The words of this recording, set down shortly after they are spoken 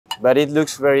but it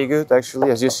looks very good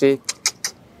actually. As you see,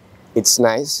 it's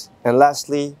nice. And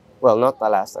lastly, well, not the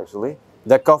last actually,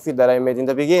 the coffee that I made in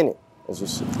the beginning, as you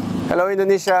see. Hello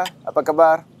Indonesia, apa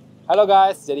kabar? Halo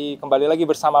guys, jadi kembali lagi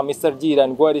bersama Mr. G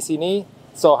dan gue di sini.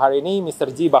 So hari ini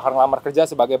Mr. G bakal ngelamar kerja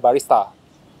sebagai barista.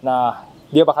 Nah,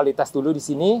 dia bakal dites dulu di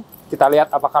sini. Kita lihat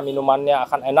apakah minumannya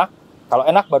akan enak. Kalau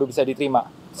enak baru bisa diterima.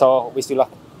 So wish you luck.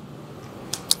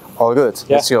 All good.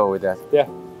 Yeah. Let's go with that. Yeah,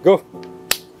 go.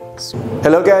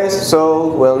 Hello guys. So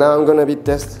well, now I'm gonna be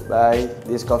tested by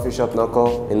this coffee shop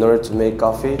Nnoko in order to make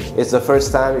coffee. It's the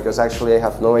first time because actually I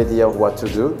have no idea what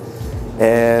to do.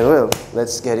 And well,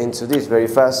 let's get into this very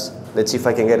fast. Let's see if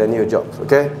I can get a new job,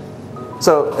 okay?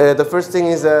 So the first thing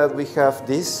is that we have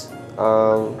this,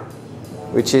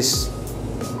 which is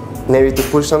maybe to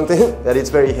push something, that it's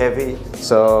very heavy.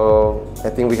 So I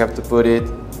think we have to put it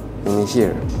in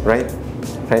here, right?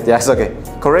 Right, yes, okay.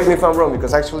 Correct me if I'm wrong,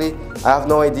 because actually I have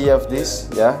no idea of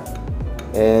this, yeah?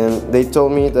 And they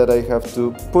told me that I have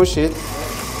to push it,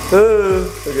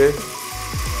 okay,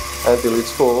 until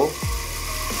it's full.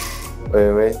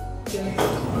 Wait.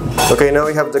 Okay, now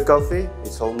we have the coffee.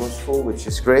 It's almost full, which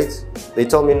is great. They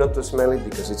told me not to smell it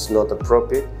because it's not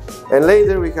appropriate. And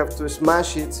later we have to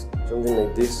smash it, something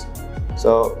like this.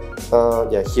 So,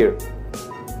 yeah, here.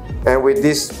 And with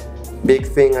this big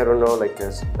thing, I don't know, I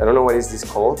don't know what is this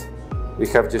called. We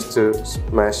have just to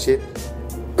smash it,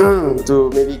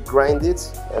 to maybe grind it,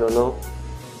 I don't know.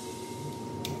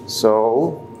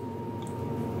 So,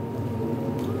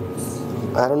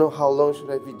 I don't know how long should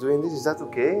I be doing this. Is that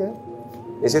okay? Yeah?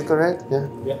 Is it correct? Yeah.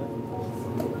 Yeah.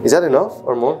 Is that enough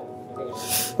or more?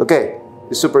 Okay.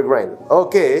 The super grind.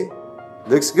 Okay.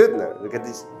 Looks good now. Look at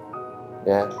this.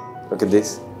 Yeah. Look at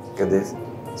this. Look at this.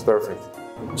 It's perfect.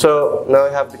 So now I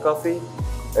have the coffee.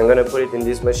 I'm gonna put it in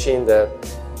this machine that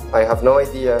I have no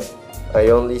idea.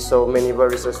 I only saw many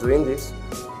baristas doing this.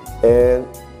 And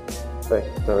wait.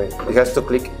 It has to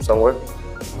click somewhere.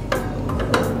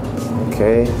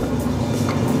 Okay.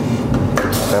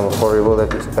 I'm horrible at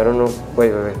this. I don't know.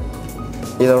 Wait.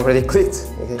 It already clicked.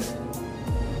 Okay.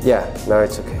 Yeah, now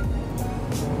it's okay.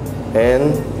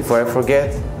 And before I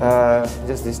forget,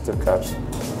 just these two cups.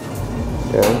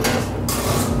 Yeah.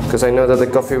 Because I know that the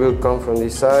coffee will come from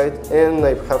this side, and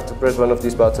I have to press one of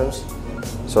these buttons.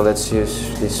 So let's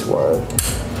use this one.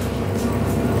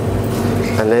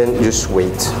 And then just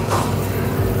wait.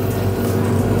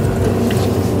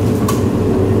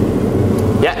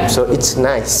 Yeah, so it's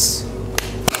nice.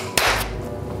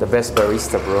 The best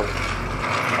barista, bro.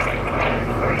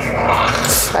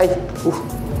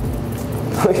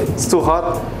 It's too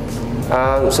hot.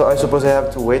 So I suppose I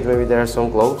have to wait. Maybe there are some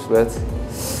gloves, but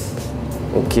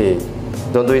okay.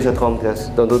 Don't do this at home, guys.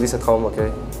 Don't do this at home,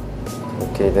 okay?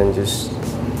 Okay, then just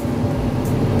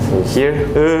here.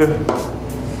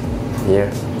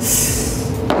 Here.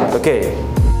 Okay.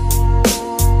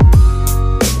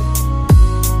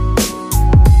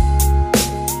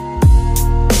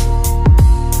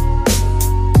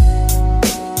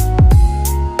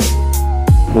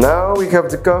 Now we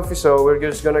have the coffee, so we're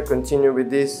just gonna continue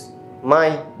with this,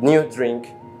 my new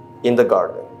drink in the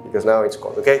garden, because now it's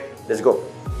cold, okay? Let's go.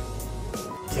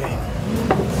 Okay.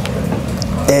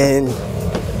 And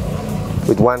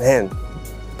with one hand,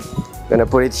 gonna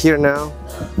put it here now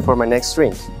for my next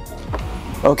drink.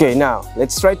 Okay, now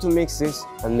let's try to mix this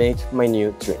and make my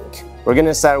new drink. We're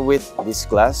gonna start with this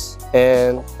glass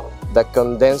and the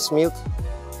condensed milk.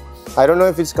 I don't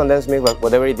know if it's condensed milk, but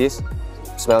whatever it is,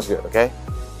 it smells good, okay?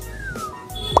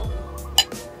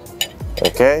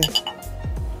 Okay.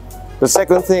 The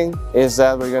second thing is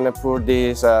that we're gonna pour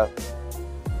this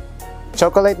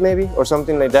chocolate maybe or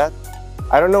something like that.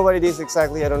 I don't know what it is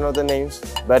exactly, I don't know the names,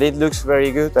 but it looks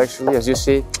very good actually. As you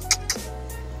see,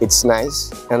 it's nice.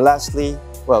 And lastly,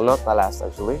 well, not the last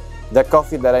actually, the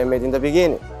coffee that I made in the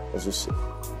beginning, as you see.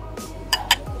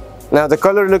 Now the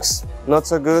color looks not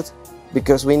so good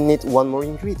because we need one more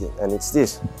ingredient, and it's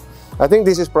this. I think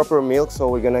this is proper milk, so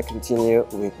we're gonna continue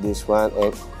with this one.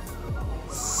 And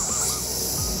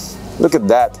look at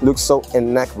that, looks so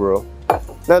Nnoko, bro.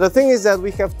 Now the thing is that we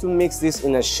have to mix this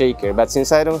in a shaker, but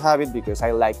since I don't have it because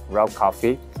I like raw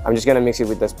coffee, I'm just gonna mix it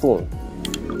with a spoon.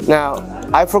 Now,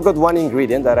 I forgot one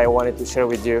ingredient that I wanted to share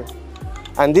with you,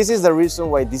 and this is the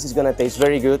reason why this is gonna taste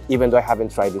very good even though I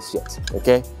haven't tried this yet,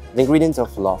 okay? The ingredient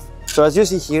of love. So as you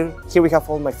see here we have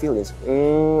all my feelings.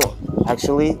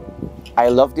 Actually, I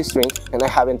love this drink and I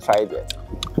haven't tried it yet.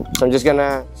 So I'm just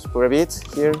gonna pour a bit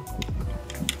here.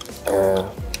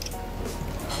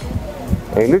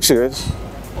 It looks good.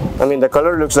 I mean, the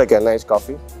color looks like a nice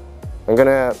coffee. I'm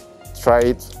gonna try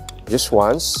it just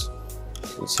once.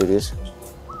 Let's see this.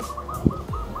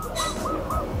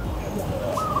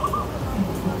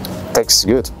 Tastes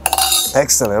good.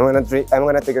 Excellent. I'm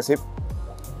gonna take a sip.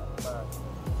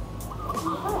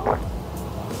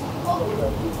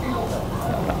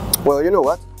 Well, you know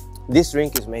what? This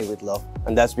drink is made with love,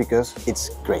 and that's because it's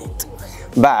great.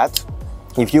 But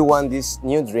if you want this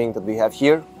new drink that we have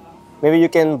here, maybe you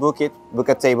can book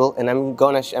a table, and I'm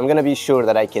gonna be sure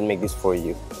that I can make this for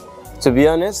you. To be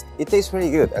honest, it tastes pretty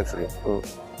good actually.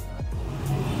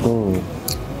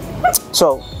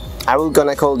 So I will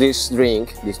gonna call this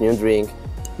new drink,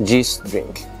 G's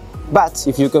drink. But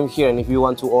if you come here and if you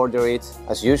want to order it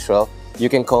as usual, you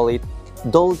can call it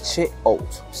Dolce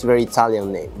Oat. It's a very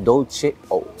Italian name, Dolce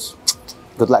Oat.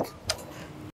 Good luck.